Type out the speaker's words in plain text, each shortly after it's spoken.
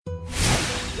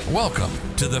Welcome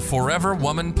to the Forever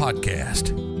Woman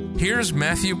Podcast. Here's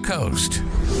Matthew Coast.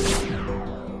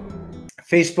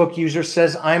 Facebook user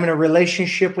says, I'm in a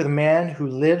relationship with a man who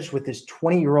lives with his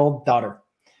 20-year-old daughter.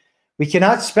 We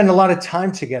cannot spend a lot of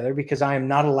time together because I am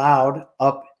not allowed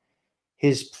up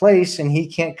his place and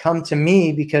he can't come to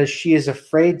me because she is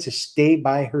afraid to stay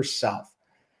by herself.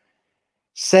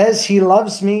 Says he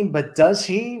loves me, but does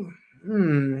he?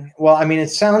 Well, I mean, it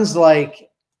sounds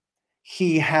like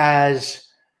he has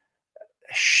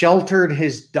sheltered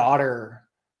his daughter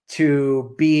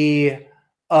to be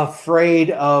afraid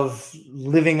of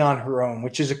living on her own,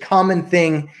 which is a common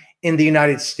thing in the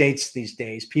United States these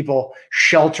days. People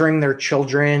sheltering their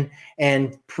children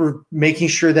and making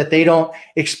sure that they don't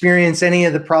experience any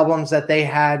of the problems that they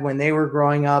had when they were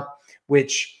growing up,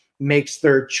 which makes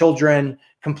their children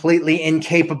completely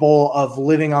incapable of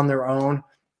living on their own.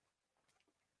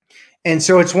 And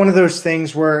so it's one of those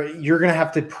things where you're going to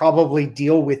have to probably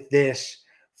deal with this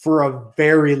for a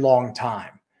very long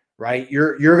time, right?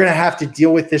 You're going to have to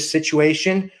deal with this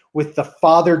situation with the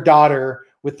father-daughter,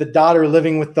 with the daughter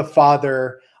living with the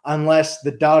father, unless the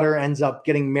daughter ends up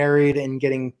getting married and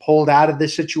getting pulled out of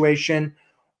this situation,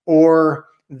 or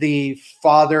the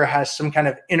father has some kind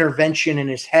of intervention in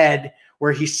his head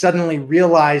where he suddenly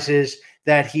realizes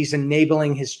that he's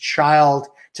enabling his child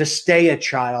to stay a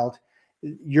child.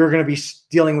 You're going to be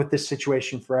dealing with this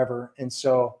situation forever. And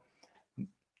so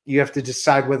you have to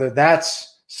decide whether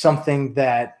that's something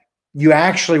that you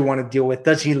actually want to deal with.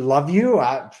 Does he love you?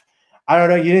 I don't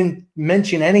know. You didn't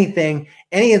mention any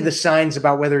of the signs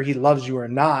about whether he loves you or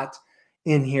not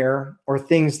in here, or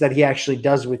things that he actually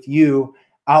does with you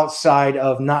outside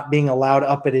of not being allowed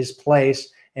up at his place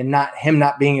and not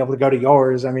being able to go to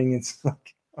yours. I mean, it's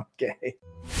like, okay.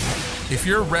 If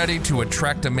you're ready to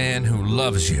attract a man who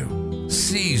loves you,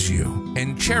 sees you,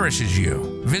 and cherishes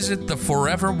you, visit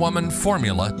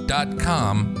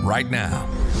theforeverwomanformula.com right now.